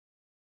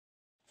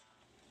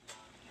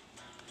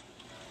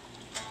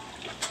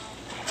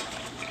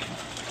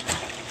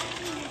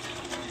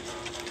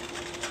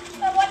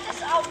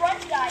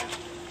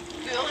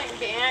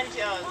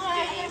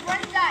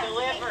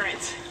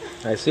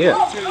I see it.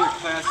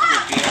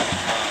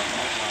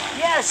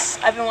 Yes,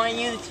 I've been wanting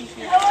you to teach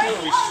me that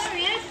too.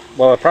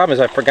 Well, the problem is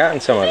I've forgotten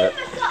some of it.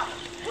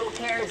 Who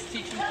cares?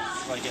 Teach me.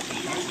 So I get the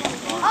music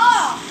going. We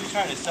were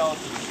trying to sell it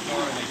to the store,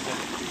 and they said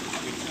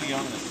you're too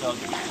young to sell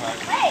guitar.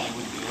 They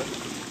wouldn't do it.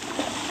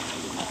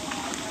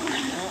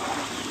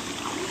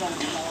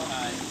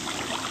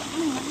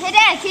 Hey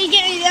Dad, can you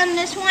get me on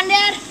this one,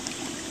 Dad?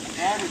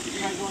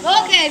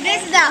 Okay,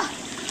 this is a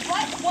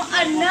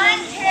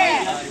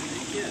non-pair.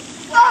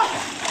 Oh!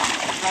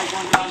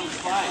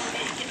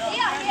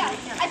 Yeah.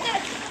 I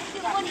did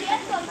the one he had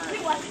from the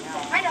one.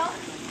 I know.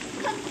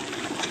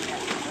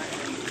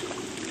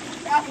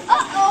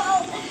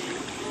 Uh-oh.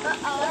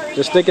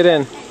 Just stick it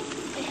in.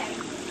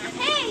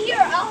 Hey, here.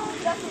 I'll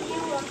definitely you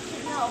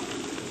know.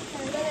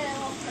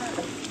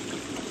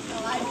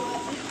 I do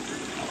it.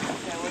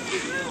 Okay, what do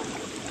you do?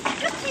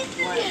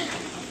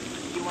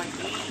 You want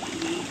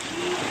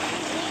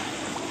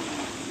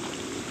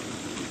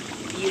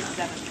E is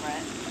 7th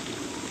fret.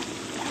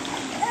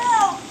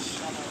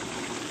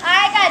 I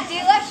gotta do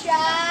a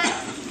shot.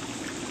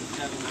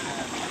 7th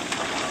fret.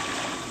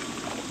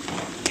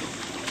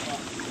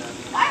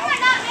 Why am I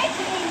not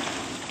making?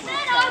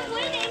 Man, I'm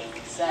winning.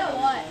 So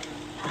what?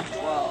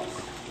 12.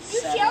 You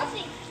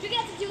Chelsea, you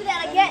get to do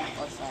that again.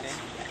 What's that? I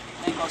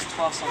think it goes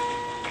 12 something.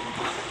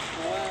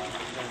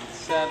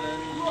 7.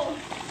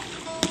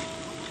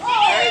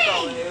 There you go.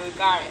 You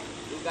got it.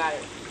 You got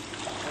it.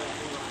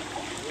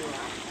 You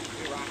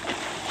rock.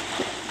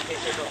 Okay,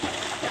 so go.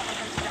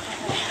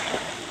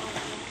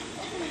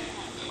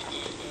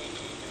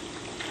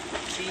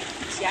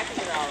 See, I can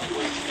get all the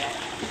words back.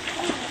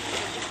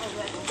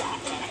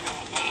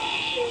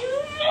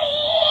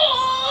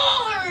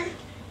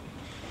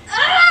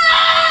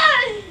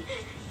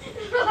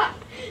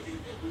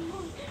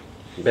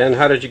 Ben,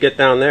 how did you get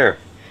down there?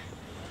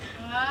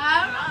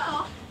 I don't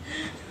know.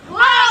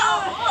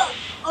 Whoa!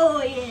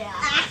 Oh yeah.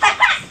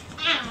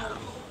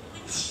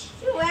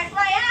 You whacked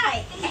my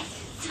eye.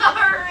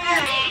 Sorry.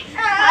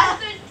 I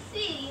couldn't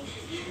see.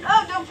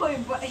 Oh, don't put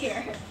your butt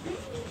here.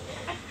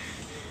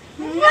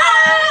 No!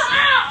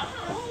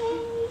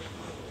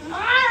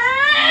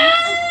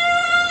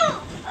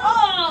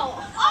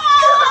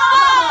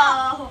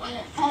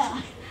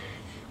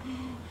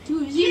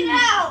 Get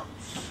out!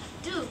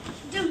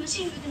 Dude,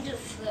 see if we can do a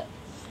flip.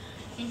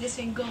 And this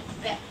thing go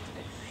back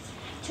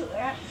to it.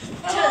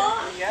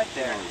 We got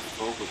there.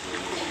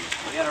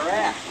 We got a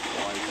rack.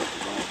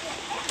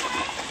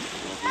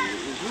 It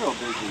was real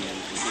busy and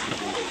some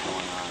different things were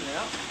going on.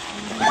 Yeah.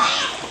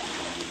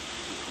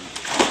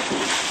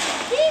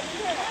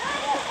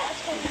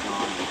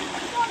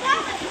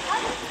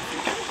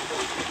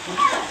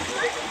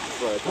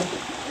 But I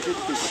did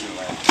speak to you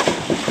last night.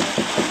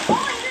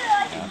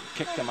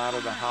 Kicked them out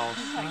of the house,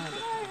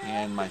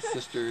 and my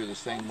sister the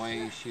same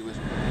way. She was.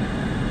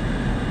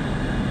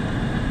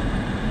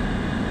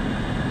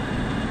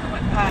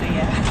 What part of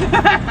you?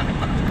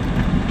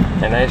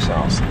 A nice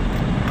house.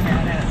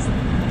 Yeah, it is.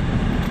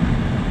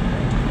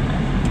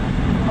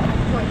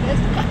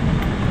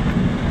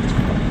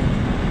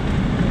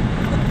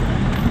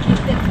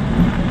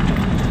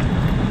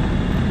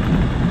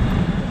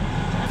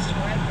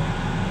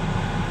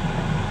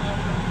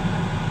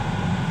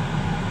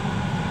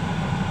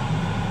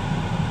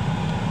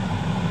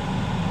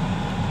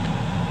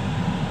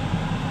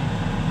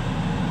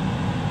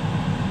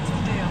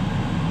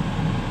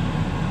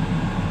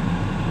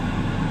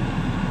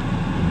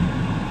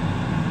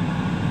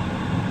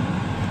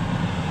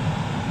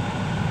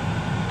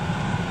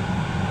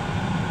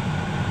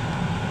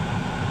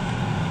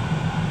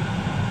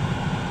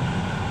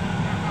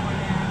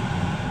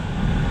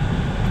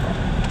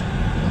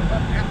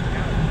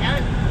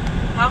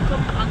 How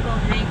come Uncle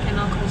Hank and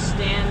Uncle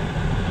Stan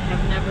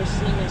have never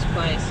seen this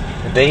place?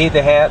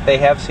 They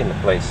have seen the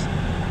place.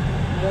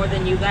 More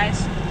than you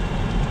guys?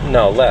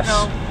 No, less.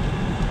 No.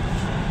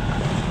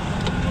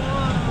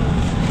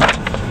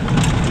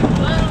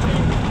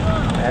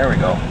 There we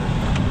go.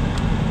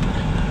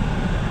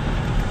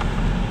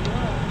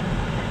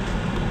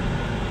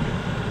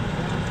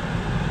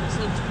 This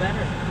looks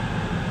better.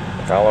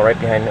 Follow right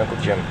behind Uncle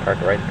Jim. Park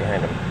right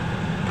behind him.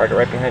 Park it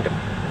right behind him.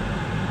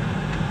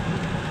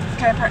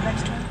 Can I park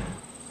next to him?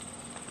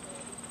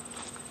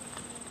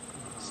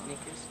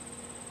 Sneakers?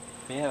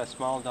 We have a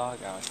small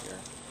dog out here.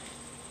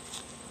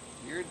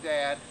 Your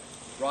dad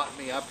brought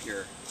me up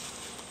here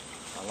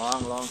a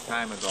long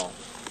time ago.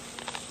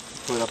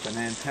 Put up an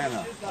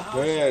antenna, a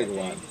big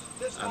one,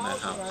 on that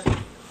house.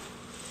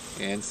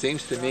 And it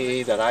seems to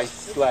me that I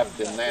slept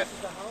in that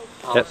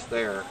house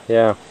there.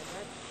 Yeah.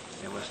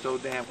 It was so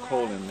damn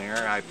cold in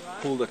there. I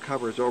pulled the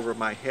covers over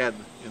my head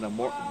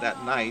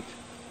that night,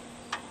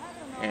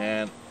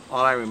 and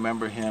all I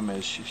remember him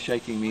is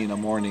shaking me in the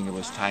morning. It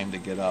was time to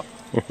get up,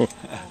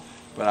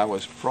 but I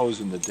was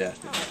frozen to death.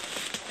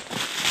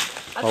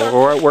 Well,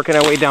 we're working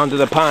our way down to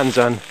the ponds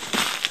on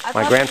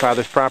my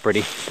grandfather's property.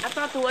 I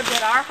thought the woods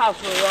at our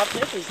house were rough.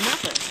 This is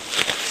nothing.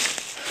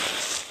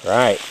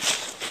 Right,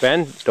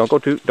 Ben, don't go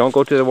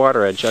to the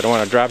water edge. I don't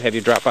want to have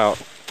you drop out.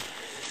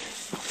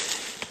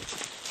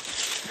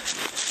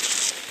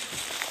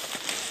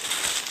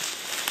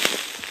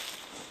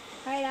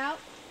 hide out?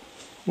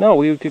 No,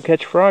 we could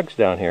catch frogs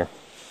down here.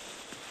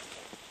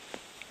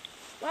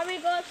 Want me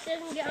to go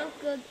upstairs and get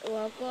Uncle?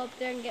 Well, go up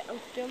there and get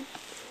Uncle Jim.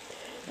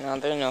 No,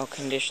 there's no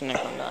condition to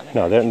come down here.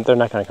 No, they're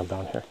not going to come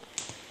down here.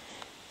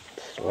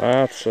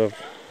 Lots of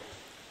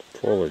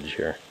foliage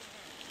here.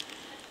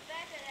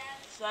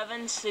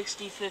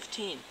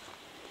 760-15.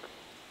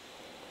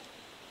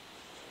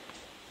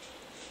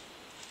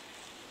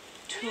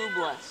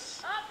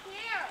 Tubeless. Up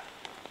here.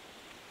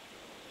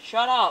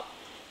 Shut up.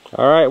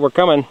 All right, we're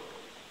coming.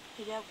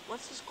 Hey, Dad,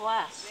 what's this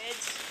glass?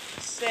 Mids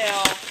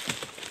sale.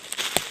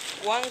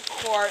 1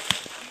 quart.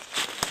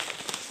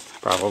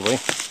 Probably.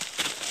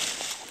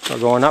 We're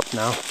going up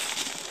now.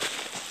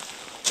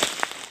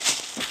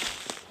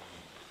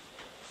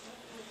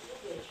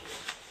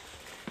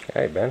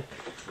 Hey, Ben.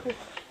 I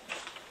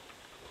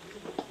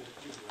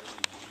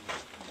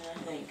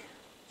think.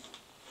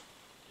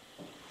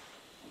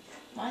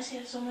 Why does he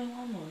have so many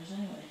lawnmowers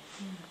anyway?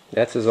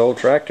 That's his old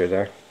tractor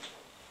there.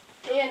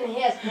 And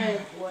he has plenty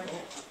of wood.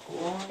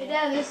 Hey,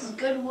 Dad, this is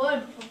good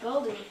wood for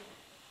building.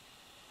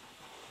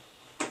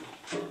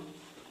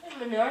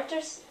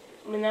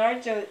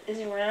 Menards is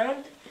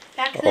around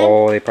back then?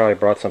 Oh, they probably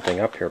brought something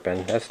up here,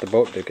 Ben. That's the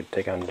boat they could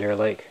take on Deer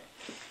Lake.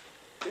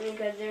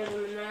 Because there's a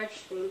Menards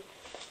thing.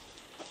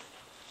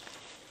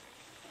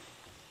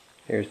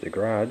 Here's the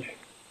garage.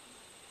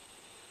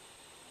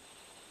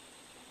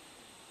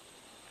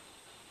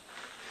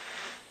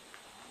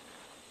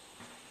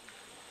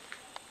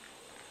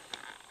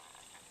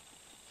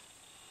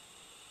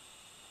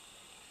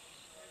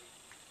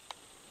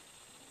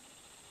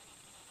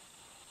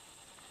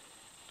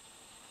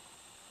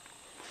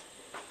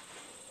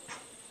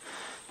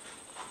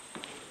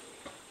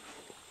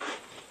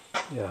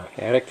 Yeah,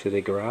 attic to the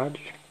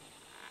garage.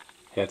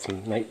 Had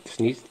some nice,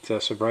 neat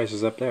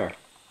surprises up there.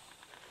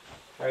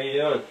 How are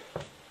you doing?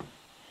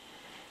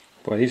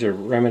 Boy, these are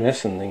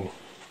reminiscing. You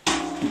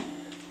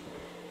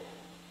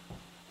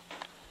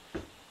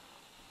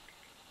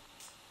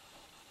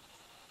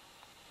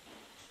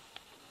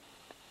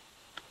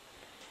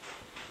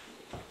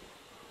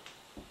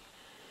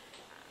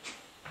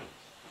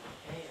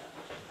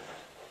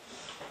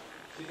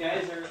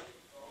guys are.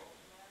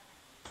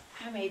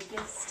 I made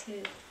this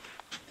too.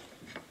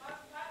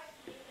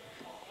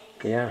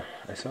 Yeah,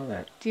 I saw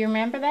that. Do you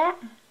remember that?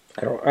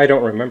 I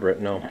don't remember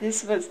it, no.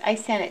 This was, I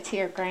sent it to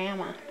your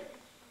grandma.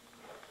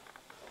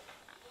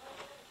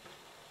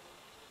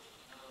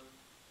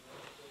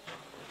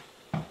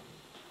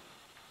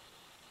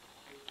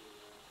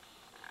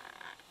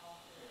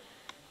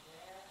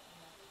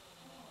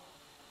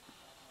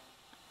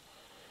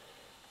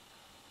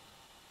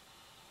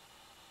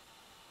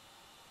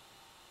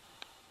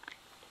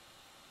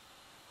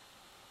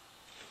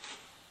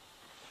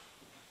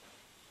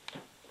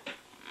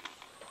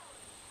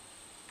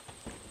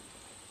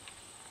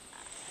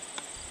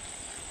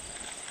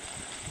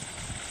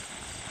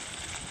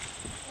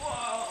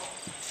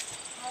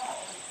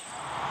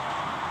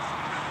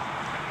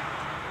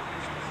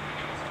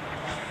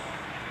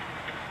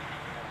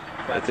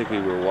 I think we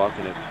were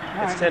walking it.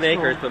 It's 10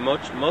 acres, but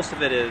most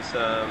of it is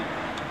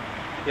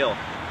hill.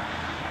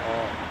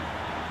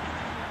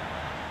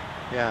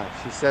 Yeah,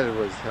 she said it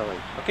was hilly.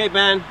 Okay,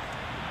 Ben.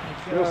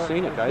 It's real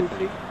scenic, I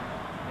think.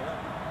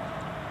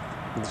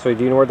 So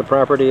do you know where the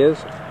property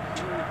is?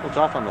 Well, it's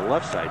off on the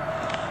left side.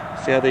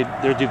 See how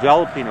they're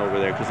developing over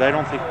there, because I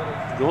don't think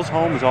those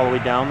homes all the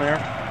way down there,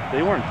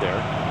 they weren't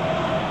there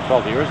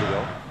 12 years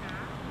ago.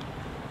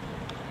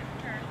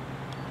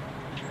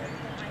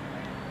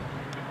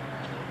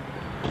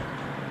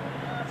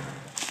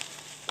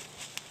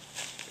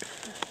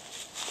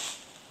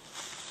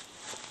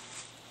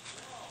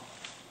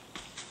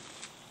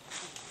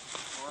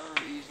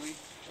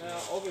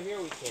 Over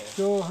here we can.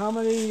 So how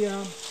many, I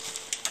would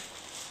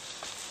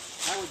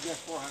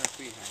guess 400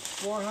 feet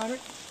high. 400?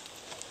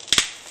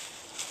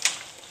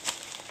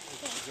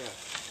 Yeah.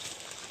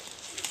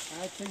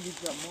 I think he's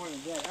got more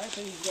than that. I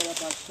think he's got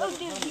about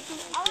 700.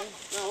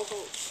 No, we'll go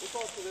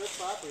to their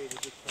property to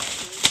get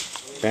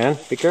property. Ben,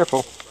 be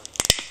careful.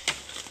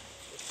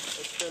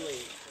 It's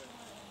friendly.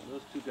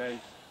 Those two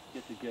guys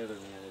get together,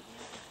 man.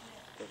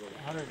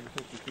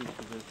 150 feet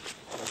to this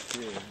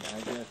here, and I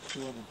guess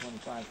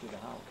 225 to the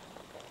house.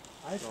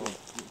 I think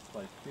it's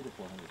like 300 to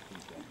 400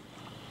 feet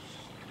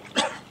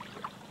there.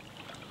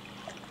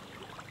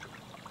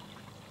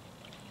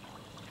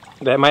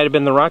 That might have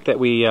been the rock that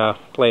we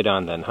played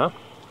on then, huh?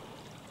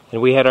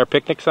 And we had our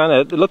picnics on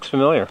it. It looks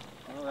familiar.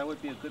 Well, that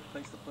would be a good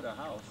place to put a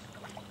house,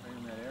 right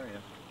in that area.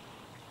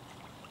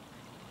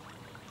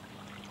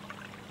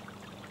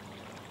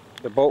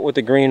 The boat with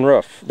the green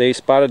roof. They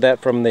spotted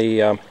that from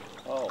the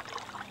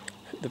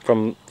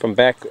from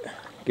back,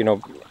 you know.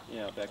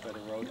 Yeah, back by the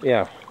road.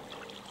 Yeah.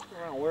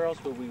 Where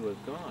else would we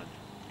have gone?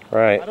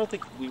 Right. I don't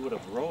think we would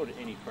have rode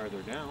any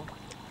farther down.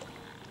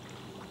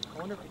 I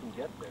wonder if we can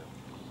get there.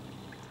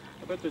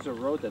 I bet there's a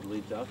road that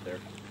leads out there.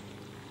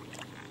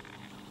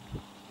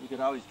 We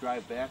could always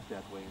drive back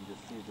that way and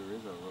just see if there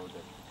is a road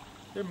that...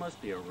 There must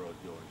be a road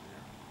going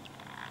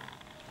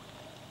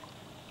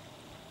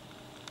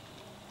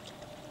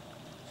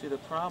there. See, the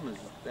problem is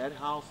that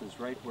house is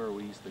right where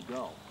we used to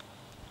go.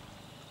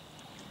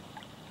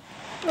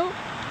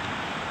 Oh.